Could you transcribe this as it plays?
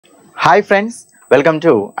Hi friends, welcome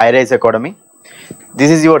to iRise Academy. This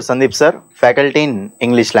is your Sandeep sir, faculty in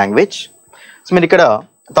English language. So మీరు ఇక్కడ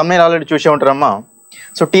thumbnail already చూసే ఉంటారమ్మా.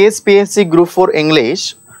 So TSPSC Group 4 English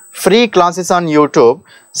free classes on YouTube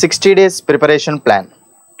 60 days preparation plan.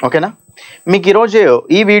 ఓకేనా? మీకు ఈరోజు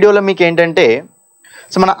ఈ వీడియోలో మీకు ఏంటంటే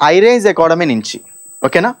సో మన iRise Academy నుంచి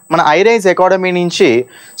ఓకేనా, మన iRise Academy నుంచి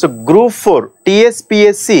so group 4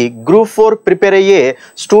 TSPSC group 4 prepare అయ్యే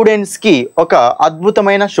స్టూడెంట్స్కి ఒక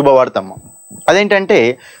అద్భుతమైన శుభవార్తమ్మ. అదేంటంటే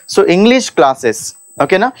సో ఇంగ్లీష్ క్లాసెస్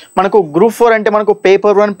ఓకేనా. మనకు గ్రూప్ 4 అంటే మనకు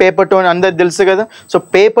పేపర్ 1 పేపర్ 2 అని అందరికి తెలుసు కదా. సో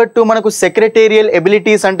పేపర్ 2 మనకు సెక్రటేరియల్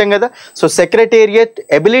ఎబిలిటీస్ అంటాం కదా. సో సెక్రటేరియట్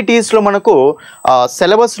ఎబిలిటీస్లో మనకు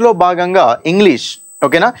సిలబస్లో భాగంగా ఇంగ్లీష్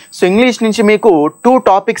ఓకేనా. సో ఇంగ్లీష్ నుంచి మీకు 2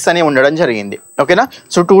 టాపిక్స్ అనేవి ఉండడం జరిగింది ఓకేనా.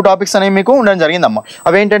 సో 2 టాపిక్స్ అనేవి మీకు ఉండడం జరిగిందమ్మా.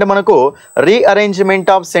 అవేంటంటే మనకు rearrangement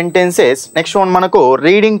of sentences, next one మనకు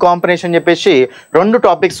రీడింగ్ కాంప్రహెన్షన్ చెప్పేసి 2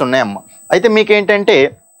 టాపిక్స్ ఉన్నాయమ్మా. అయితే మీకు ఏంటంటే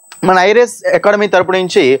మన iRise అకాడమీ తరపు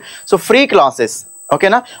నుంచి సో ఫ్రీ క్లాసెస్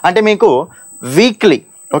ఓకేనా. అంటే మీకు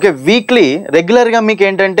వీక్లీ రెగ్యులర్గా మీకు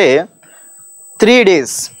ఏంటంటే 3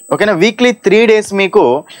 days ఓకేనా, వీక్లీ 3 days మీకు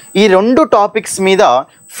ఈ 2 టాపిక్స్ మీద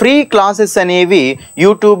ఫ్రీ క్లాసెస్ అనేవి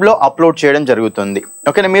యూట్యూబ్లో అప్లోడ్ చేయడం జరుగుతుంది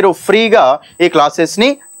ఓకేనా. మీరు ఫ్రీగా ఈ క్లాసెస్ని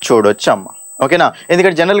చూడొచ్చు అమ్మ ఓకేనా.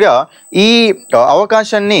 ఎందుకంటే జనరల్గా ఈ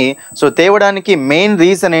అవకాశాన్ని సో తేవడానికి మెయిన్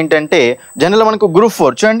రీజన్ ఏంటంటే జనరల్గా మనకు గ్రూప్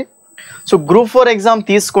 4 చూడండి. సో గ్రూప్ 4 ఎగ్జామ్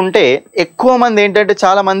తీసుకుంటే ఎక్కువ మంది ఏంటంటే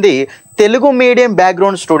చాలామంది తెలుగు మీడియం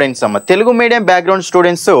బ్యాక్గ్రౌండ్ స్టూడెంట్స్ అమ్మ. తెలుగు మీడియం బ్యాక్గ్రౌండ్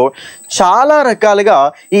స్టూడెంట్స్ చాలా రకాలుగా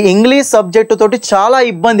ఈ ఇంగ్లీష్ సబ్జెక్టు తోటి చాలా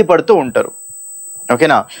ఇబ్బంది పడుతూ ఉంటారు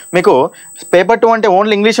ఓకేనా. మీకు పేపర్ 2 అంటే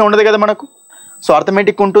ఓన్లీ ఇంగ్లీష్ ఉండదు కదా మనకు. సో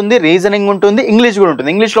అర్థమెటిక్ ఉంటుంది, రీజనింగ్ ఉంటుంది, ఇంగ్లీష్ కూడా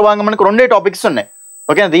ఉంటుంది. ఇంగ్లీష్లో భాగంగా మనకు 2 టాపిక్స్ ఉన్నాయి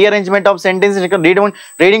ఓకేనా. Rearrangement of sentence,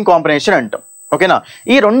 reading comprehension అంటాం ఓకేనా.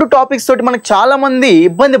 ఈ 2 టాపిక్స్ తోటి మనకు చాలా మంది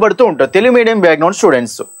ఇబ్బంది పడుతూ ఉంటారు Telugu medium background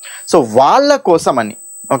students. So వాళ్ళ కోసమని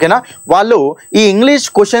ఓకేనా, వాళ్ళు ఈ ఇంగ్లీష్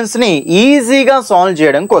క్వశ్చన్స్ని ఈజీగా సాల్వ్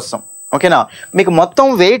చేయడం కోసం ఓకేనా. మీకు మొత్తం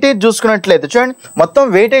వెయిటేజ్ చూసుకున్నట్లయితే చూడండి, మొత్తం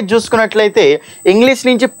వెయిటేజ్ చూసుకున్నట్లయితే ఇంగ్లీష్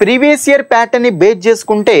నుంచి ప్రీవియస్ ఇయర్ ప్యాటర్న్ని బేస్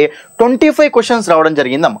చేసుకుంటే 25 క్వశ్చన్స్ రావడం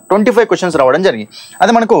జరిగిందమ్మ. 25 క్వశ్చన్స్ రావడం జరిగింది.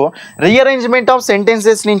 అదే మనకు రీఅరేంజ్మెంట్ ఆఫ్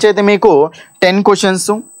సెంటెన్సెస్ నుంచి అయితే మీకు 10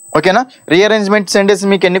 క్వశ్చన్స్ ఓకేనా. రీఅరేంజ్మెంట్ సెంటెన్స్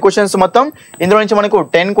మీకు ఎన్ని క్వశ్చన్స్ మొత్తం, ఇందులో నుంచి మనకు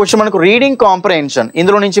 10 క్వశ్చన్. మనకు రీడింగ్ కాంప్రహెన్షన్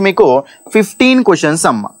ఇందులో నుంచి మీకు 15 క్వశ్చన్స్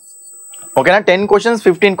అమ్మ ఓకేనా. 10 క్వశ్చన్స్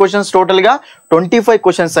 15 క్వశ్చన్స్ టోటల్గా 25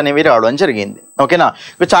 క్వశ్చన్స్ అనేవి రావడం జరిగింది ఓకేనా.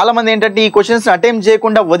 చాలా మంది ఏంటంటే ఈ క్వశ్చన్స్ అటెంప్ట్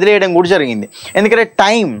చేయకుండా వదిలేయడం కూడా జరిగింది. ఎందుకంటే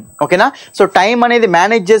టైం ఓకేనా. సో టైం అనేది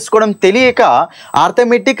మేనేజ్ చేసుకోవడం తెలియక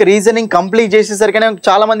ఆర్థమెటిక్ రీజనింగ్ కంప్లీట్ చేసేసరికి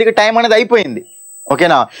చాలా మందికి టైం అనేది అయిపోయింది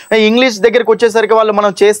ఓకేనా. ఇంగ్లీష్ దగ్గరికి వచ్చేసరికి వాళ్ళు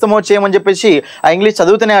మనం చేస్తామో చేయమని చెప్పేసి ఆ ఇంగ్లీష్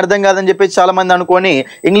చదువుతూనే అర్థం కాదని చెప్పేసి చాలా మంది అనుకొని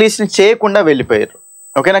ఇంగ్లీష్ని చేయకుండా వెళ్ళిపోయారు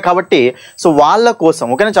ఓకేనా. కాబట్టి సో వాళ్ళ కోసం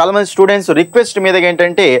ఓకేనా చాలామంది స్టూడెంట్స్ రిక్వెస్ట్ మీదగా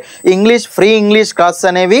ఏంటంటే ఫ్రీ ఇంగ్లీష్ క్లాసెస్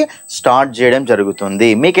అనేవి స్టార్ట్ చేయడం జరుగుతుంది.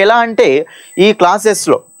 మీకు ఎలా అంటే ఈ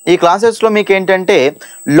క్లాసెస్లో మీకు ఏంటంటే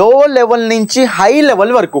లో లెవెల్ నుంచి హై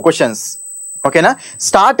లెవెల్ వరకు క్వశ్చన్స్ ఓకేనా.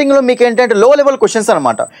 స్టార్టింగ్లో మీకు ఏంటంటే లో లెవెల్ క్వశ్చన్స్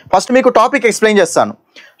అనమాట. ఫస్ట్ మీకు టాపిక్ ఎక్స్ప్లెయిన్ చేస్తాను.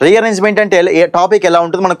 రీఅరేంజ్మెంట్ అంటే టాపిక్ ఎలా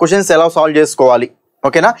ఉంటుంది, మన క్వశ్చన్స్ ఎలా సాల్వ్ చేసుకోవాలి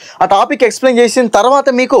ఓకేనా. ఆ టాపిక్ ఎక్స్ప్లెయిన్ చేసిన తర్వాత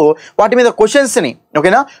మీకు వాటి మీద క్వశ్చన్స్ని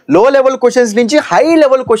ఓకేనా లో లెవెల్ క్వశ్చన్స్ నుంచి హై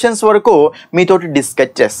లెవెల్ క్వశ్చన్స్ వరకు మీతోటి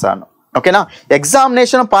డిస్కస్ చేస్తాను ఓకేనా.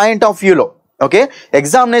 ఎగ్జామినేషన్ పాయింట్ ఆఫ్ వ్యూలో ఓకే,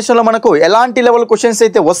 ఎగ్జామినేషన్లో మనకు ఎలాంటి లెవెల్ క్వశ్చన్స్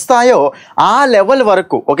అయితే వస్తాయో ఆ లెవెల్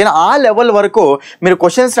వరకు ఓకేనా, ఆ లెవెల్ వరకు మీరు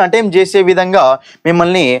క్వశ్చన్స్ని అటెంప్ట్ చేసే విధంగా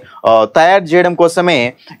మిమ్మల్ని తయారు చేయడం కోసమే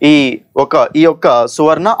ఈ యొక్క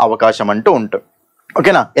సువర్ణ అవకాశం అంటూ ఉంటుంది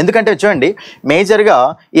ఓకేనా. ఎందుకంటే చూడండి మేజర్గా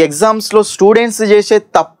ఈ ఎగ్జామ్స్లో స్టూడెంట్స్ చేసే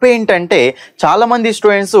తప్పు ఏంటంటే చాలామంది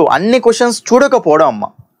స్టూడెంట్స్ అన్ని క్వశ్చన్స్ చూడకపోవడం అమ్మ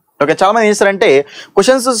ఓకే. చాలామంది ఏం చేస్తారంటే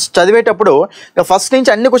క్వశ్చన్స్ చదివేటప్పుడు ఫస్ట్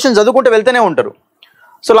నుంచి అన్ని క్వశ్చన్స్ చదువుకుంటూ వెళ్తూనే ఉంటారు.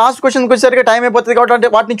 సో లాస్ట్ క్వశ్చన్కి వచ్చేసరికి టైం అయిపోతుంది కాబట్టి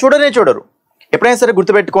వాటిని చూడరు. ఎప్పుడైనా సరే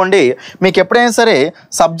గుర్తుపెట్టుకోండి, మీకు ఎప్పుడైనా సరే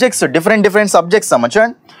సబ్జెక్ట్స్ డిఫరెంట్ సబ్జెక్ట్స్ అమ్మ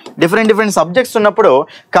చూడండి. డిఫరెంట్ సబ్జెక్ట్స్ ఉన్నప్పుడు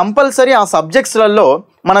కంపల్సరీ ఆ సబ్జెక్ట్స్లలో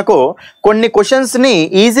మనకు కొన్ని క్వశ్చన్స్ని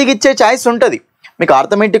ఈజీగా ఇచ్చే ఛాయిస్ ఉంటుంది. మీకు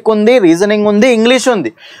ఆర్థమెటిక్ ఉంది, రీజనింగ్ ఉంది, ఇంగ్లీష్ ఉంది.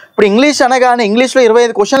 ఇప్పుడు ఇంగ్లీష్ అనగానే ఇంగ్లీష్లో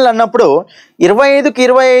 25 క్వశ్చన్లు అన్నప్పుడు 25కి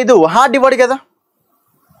 25 హార్డ్ ఇవ్వడు కదా.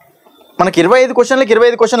 మనకి 25 క్వశ్చన్లకి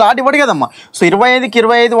 25 క్వశ్చన్లు హార్డ్ ఇవ్వడు కదమ్మా. సో 25కి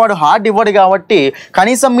 25 వాడు హార్డ్ ఇవ్వడు కాబట్టి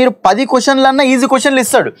కనీసం మీరు 10 క్వశ్చన్లన్నా ఈజీ క్వశ్చన్లు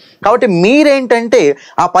ఇస్తాడు. కాబట్టి మీరేంటంటే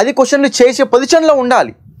ఆ 10 క్వశ్చన్లు చేసే పొజిషన్లో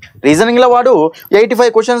ఉండాలి. రీజనింగ్లో వాడు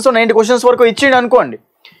 85 క్వశ్చన్స్ 90 క్వశ్చన్స్ వరకు ఇచ్చిండు అనుకోండి.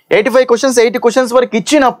 85 క్వశ్చన్స్ 80 క్వశ్చన్స్ వరకు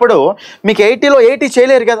ఇచ్చినప్పుడు మీకు 80లో 80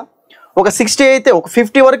 చేయలేరు కదా. ఒక 60 అయితే ఒక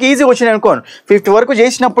 50 వరకు ఈజీగా వచ్చినాయి అనుకోండి. 50 వరకు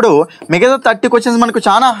చేసినప్పుడు మిగతా 30 క్వశ్చన్స్ మనకు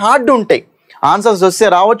చాలా హార్డ్ ఉంటాయి. ఆన్సర్స్ వస్తే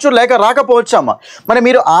రావచ్చు, లేక రాకపోవచ్చు అమ్మ. మరి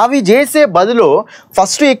మీరు అవి చేసే బదులు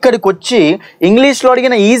ఫస్ట్ ఇక్కడికి వచ్చి ఇంగ్లీష్లో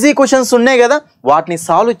అడిగిన ఈజీ క్వశ్చన్స్ ఉన్నాయి కదా, వాటిని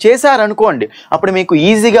సాల్వ్ చేశారనుకోండి, అప్పుడు మీకు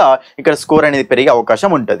ఈజీగా ఇక్కడ స్కోర్ అనేది పెరిగే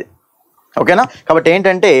అవకాశం ఉంటుంది. ఓకేనా? కాబట్టి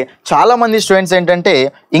ఏంటంటే చాలామంది స్టూడెంట్స్ ఏంటంటే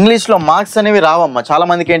ఇంగ్లీష్లో మార్క్స్ అనేవి రావమ్మా.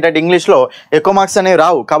 చాలామందికి ఏంటంటే ఇంగ్లీష్లో ఎక్కువ మార్క్స్ అనేవి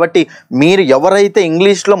రావు. కాబట్టి మీరు ఎవరైతే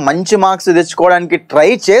ఇంగ్లీష్లో మంచి మార్క్స్ తెచ్చుకోవడానికి ట్రై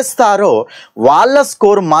చేస్తారో వాళ్ళ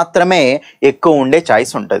స్కోర్ మాత్రమే ఎక్కువ ఉండే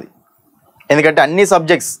ఛాయిస్ ఉంటుంది. ఎందుకంటే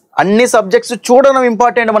అన్ని సబ్జెక్ట్స్ చూడడం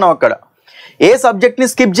ఇంపార్టెంట్. మనం అక్కడ ఏ సబ్జెక్ట్ని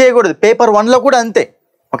స్కిప్ చేయకూడదు. పేపర్ 1లో కూడా అంతే.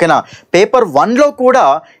 ఓకేనా? పేపర్ 1లో కూడా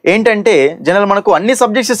ఏంటంటే జనరల్ మనకు అన్ని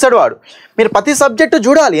సబ్జెక్ట్స్ ఇస్తాడు వాడు. మీరు ప్రతి సబ్జెక్టు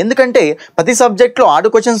చూడాలి. ఎందుకంటే ప్రతి సబ్జెక్ట్లో హార్డ్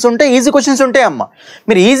క్వశ్చన్స్ ఉంటాయి, ఈజీ క్వశ్చన్స్ ఉంటాయి అమ్మ.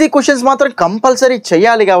 మీరు ఈజీ క్వశ్చన్స్ మాత్రం కంపల్సరీ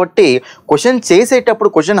చేయాలి. కాబట్టి క్వశ్చన్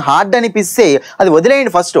చేసేటప్పుడు క్వశ్చన్ హార్డ్ అనిపిస్తే అది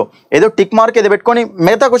వదిలేయండి. ఫస్ట్ ఏదో టిక్ మార్క్ ఏదో పెట్టుకొని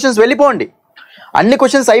మిగతా క్వశ్చన్స్ వెళ్ళిపోండి. అన్ని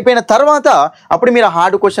క్వశ్చన్స్ అయిపోయిన తర్వాత అప్పుడు మీరు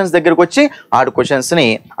హార్డ్ క్వశ్చన్స్ దగ్గరకు వచ్చి హార్డ్ క్వశ్చన్స్ని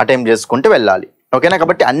అటెంప్ట్ చేసుకుంటూ వెళ్ళాలి. ఓకేనా?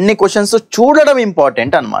 కాబట్టి అన్ని క్వశ్చన్స్ చూడడం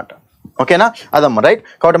ఇంపార్టెంట్ అనమాట. ఓకేనా? అదమ్మా, రైట్.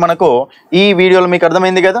 కాబట్టి మనకు ఈ వీడియోలో మీకు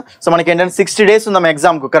అర్థమైంది కదా. సో మనకి ఏంటంటే 60 days ఉందాం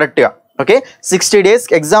ఎగ్జామ్కు కరెక్ట్గా. ఓకే, 60 days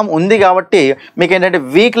ఎగ్జామ్ ఉంది కాబట్టి మీకు ఏంటంటే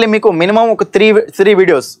వీక్లీ మీకు మినిమం ఒక 3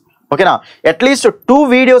 వీడియోస్, ఓకేనా, అట్లీస్ట్ 2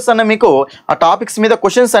 వీడియోస్ అన్న మీకు ఆ టాపిక్స్ మీద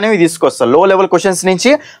క్వశ్చన్స్ అనేవి తీసుకొస్తారు. లో లెవెల్ క్వశ్చన్స్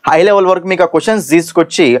నుంచి హై లెవెల్ వరకు మీకు ఆ క్వశ్చన్స్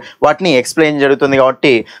తీసుకొచ్చి వాటిని ఎక్స్ప్లెయిన్ జరుగుతుంది.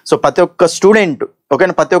 కాబట్టి సో ప్రతి ఒక్క స్టూడెంట్,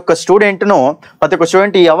 ఓకేనా, ప్రతి ఒక్క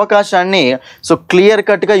స్టూడెంట్ ఈ అవకాశాన్ని సో క్లియర్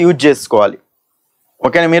కట్గా యూజ్ చేసుకోవాలి.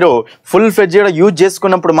 ఓకేనా? మీరు ఫుల్ ఫ్లెడ్జ్గా యూజ్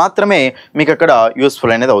చేసుకున్నప్పుడు మాత్రమే మీకు అక్కడ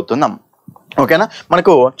యూస్ఫుల్ అనేది అవుతుందమ్మ. ఓకేనా?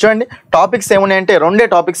 మనకు చూడండి టాపిక్స్ ఏమున్నాయంటే 2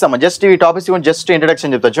 టాపిక్స్ అమ్మ. జస్ట్ ఈ టాపిక్స్ జస్ట్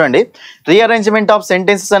ఇంట్రడక్షన్ చెప్తా. చూడండి, రీఅరేంజ్మెంట్ ఆఫ్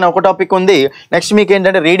సెంటెన్సెస్ అనే ఒక టాపిక్ ఉంది. నెక్స్ట్ మీకు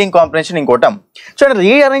ఏంటంటే రీడింగ్ కాంప్రిహెన్షన్ ఇంకోటం. చూడండి,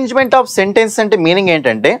 రీఅరేంజ్మెంట్ ఆఫ్ సెంటెన్స్ అంటే మీనింగ్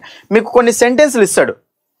ఏంటంటే మీకు కొన్ని సెంటెన్స్లు ఇస్తాడు.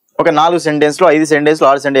 ఒక 4 సెంటెన్స్లు, 5 సెంటెన్స్లు,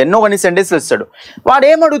 6 సెంటెన్స్, ఎన్నో కొన్ని సెంటెన్స్లు ఇస్తాడు. వాడు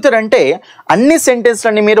ఏమడుగుతాడంటే అన్ని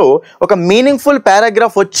సెంటెన్స్లన్నీ మీరు ఒక మీనింగ్ఫుల్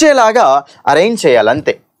పారాగ్రాఫ్ వచ్చేలాగా అరేంజ్ చేయాలి.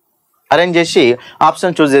 అంతే. అరేంజ్ చేసి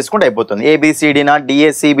ఆప్షన్ చూస్ చేసుకుంటే అయిపోతుంది. ABCDనా,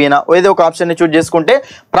 DACBనా ఏదో ఒక ఆప్షన్ని చూస్ చేసుకుంటే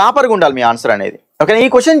ప్రాపర్గా ఉండాలి మీ ఆన్సర్ అనేది. ఓకేనా? ఈ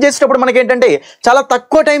క్వశ్చన్ చేసేటప్పుడు మనకి ఏంటంటే చాలా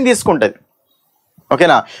తక్కువ టైం తీసుకుంటుంది.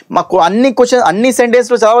 ఓకేనా? మాకు అన్ని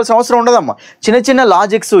సెంటెన్స్లో చదవాల్సిన అవసరం ఉండదమ్మా. చిన్న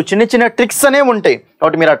లాజిక్స్, చిన్న ట్రిక్స్ అనేవి ఉంటాయి.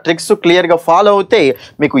 కాబట్టి మీరు ఆ ట్రిక్స్ క్లియర్గా ఫాలో అవుతే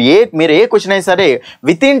మీరు ఏ క్వశ్చన్ అయినా సరే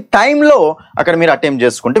విత్ ఇన్ టైంలో అక్కడ మీరు అటెంప్ట్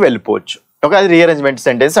చేసుకుంటూ వెళ్ళిపోవచ్చు. ఓకే, అది రీఅరేంజ్మెంట్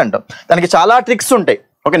సెంటెన్స్ అంటాం. దానికి చాలా ట్రిక్స్ ఉంటాయి.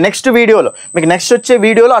 ఓకే, నెక్స్ట్ వచ్చే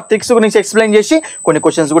వీడియోలో ఆ ట్రిక్స్ గురించి ఎక్స్ప్లెయిన్ చేసి కొన్ని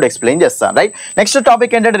క్వశ్చన్స్ కూడా ఎక్స్ప్లెయిన్ చేస్తాను. రైట్. నెక్స్ట్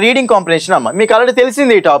టాపిక్ ఏంటంటే రీడింగ్ కాంప్రిహెన్షన్ అమ్మ. మీకు ఆల్రెడీ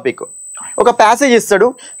తెలిసింది ఈ టాపిక్. ఒక ప్యాసేజ్ ఇస్తాడు.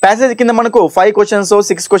 ప్యాసేజ్ కింద మనకు 5 క్వశ్చన్స్,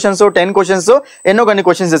 6 క్వశ్చన్స్, 10 క్వశ్చన్స్, ఎన్నో కొన్ని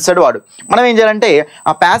క్వశ్చన్స్ ఇస్తాడు వాడు. మనం ఏం చేయాలంటే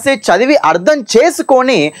ఆ ప్యాసేజ్ చదివి అర్థం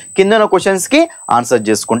చేసుకొని కింద క్వశ్చన్స్కి ఆన్సర్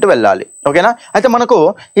చేసుకుంటూ వెళ్ళాలి. ఓకేనా? అయితే మనకు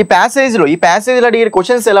ఈ ప్యాసేజ్లో అడిగే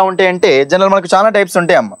క్వశ్చన్స్ ఎలా ఉంటాయంటే జనరల్ మనకు చాలా టైప్స్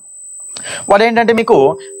ఉంటాయి అమ్మ. వాడు ఏంటంటే మీకు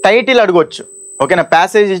టైటిల్ అడగొచ్చు. ఓకేనా?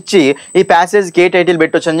 ప్యాసేజ్ ఇచ్చి ఈ ప్యాసేజ్కి ఏ టైటిల్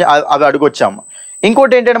పెట్టొచ్చు అని అవి అడగొచ్చు అమ్మ.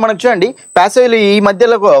 ఇంకోటి ఏంటంటే మనకు చూడండి ప్యాసేజ్లు ఈ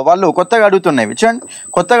మధ్యలో వాళ్ళు కొత్తగా అడుగుతున్నవి. చూడండి,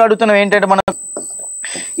 కొత్తగా అడుగుతున్నవి ఏంటంటే మనకు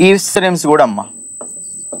ఈ సినోనిమ్స్ కూడా అమ్మ.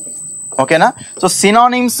 ఓకేనా? సో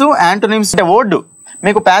సినోనిమ్స్, యాంటోనిమ్స్ అంటే వర్డ్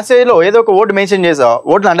మీకు ప్యాసేజ్లో ఏదో ఒక వర్డ్ మెన్షన్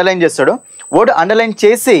వర్డ్ని అండర్లైన్ చేస్తాడు. వర్డ్ అండర్లైన్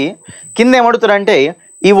చేసి కింద ఏమడుగుతాడంటే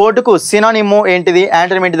ఈ వర్డ్కు సినోనిమ్ ఏంటిది,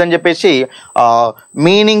 యాంటోనిమ్ ఏంటిది అని చెప్పేసి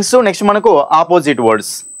మీనింగ్స్, నెక్స్ట్ మనకు ఆపోజిట్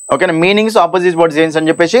వర్డ్స్. ఓకేనా? మీనింగ్స్, ఆపోజిట్ వర్డ్స్ ఏంటి అని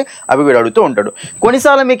చెప్పేసి అవి కూడా అడుగుతూ ఉంటాడు.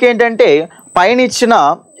 కొన్నిసార్లు మీకు ఏంటంటే పైన ఇచ్చిన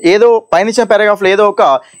పారాగ్రాఫ్లో ఏదో ఒక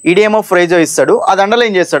ఇడియమ్ ఆఫ్ ఫ్రేజ్ ఇస్తాడు. అది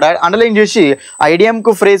అండర్లైన్ చేస్తాడు. అండర్లైన్ చేసి ఆ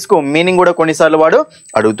ఇడియమ్కు ఫ్రేజ్కు మీనింగ్ కూడా కొన్నిసార్లు వాడు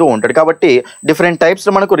అడుగుతూ ఉంటాడు. కాబట్టి డిఫరెంట్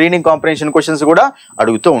టైప్స్లో మనకు రీడింగ్ కాంప్రిహెన్షన్ క్వశ్చన్స్ కూడా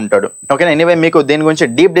అడుగుతూ ఉంటాడు. ఓకేనా? ఎనీవే మీకు దీని గురించి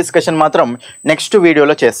డీప్ డిస్కషన్ మాత్రం నెక్స్ట్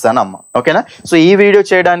వీడియోలో చేస్తాను అమ్మ. ఓకేనా? సో ఈ వీడియో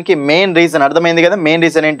చేయడానికి మెయిన్ రీజన్ అర్థమైంది కదా. మెయిన్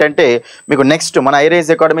రీజన్ ఏంటంటే మీకు నెక్స్ట్ మన iRise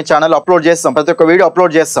అకాడమీ ఛానల్ అప్లోడ్ చేస్తాం. ప్రతి ఒక్క వీడియో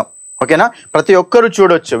అప్లోడ్ చేస్తాం. ఓకేనా? ప్రతి ఒక్కరు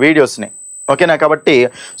చూడొచ్చు వీడియోస్ని. ఓకేనా? కాబట్టి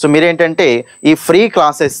సో మీరేంటంటే ఈ ఫ్రీ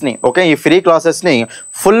క్లాసెస్ని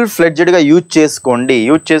ఫుల్ ఫ్లెడ్జ్డ్గా యూజ్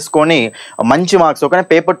చేసుకొని మంచి మార్క్స్, ఓకేనా,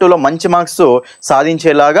 పేపర్ 2లో మంచి మార్క్స్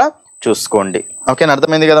సాధించేలాగా చూసుకోండి. ఓకేనా?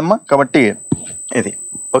 అర్థమైంది కదమ్మా. కాబట్టి ఇది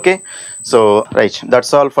okay. So right,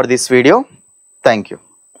 that's all for this video. Thank you.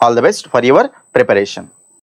 All the best for your preparation.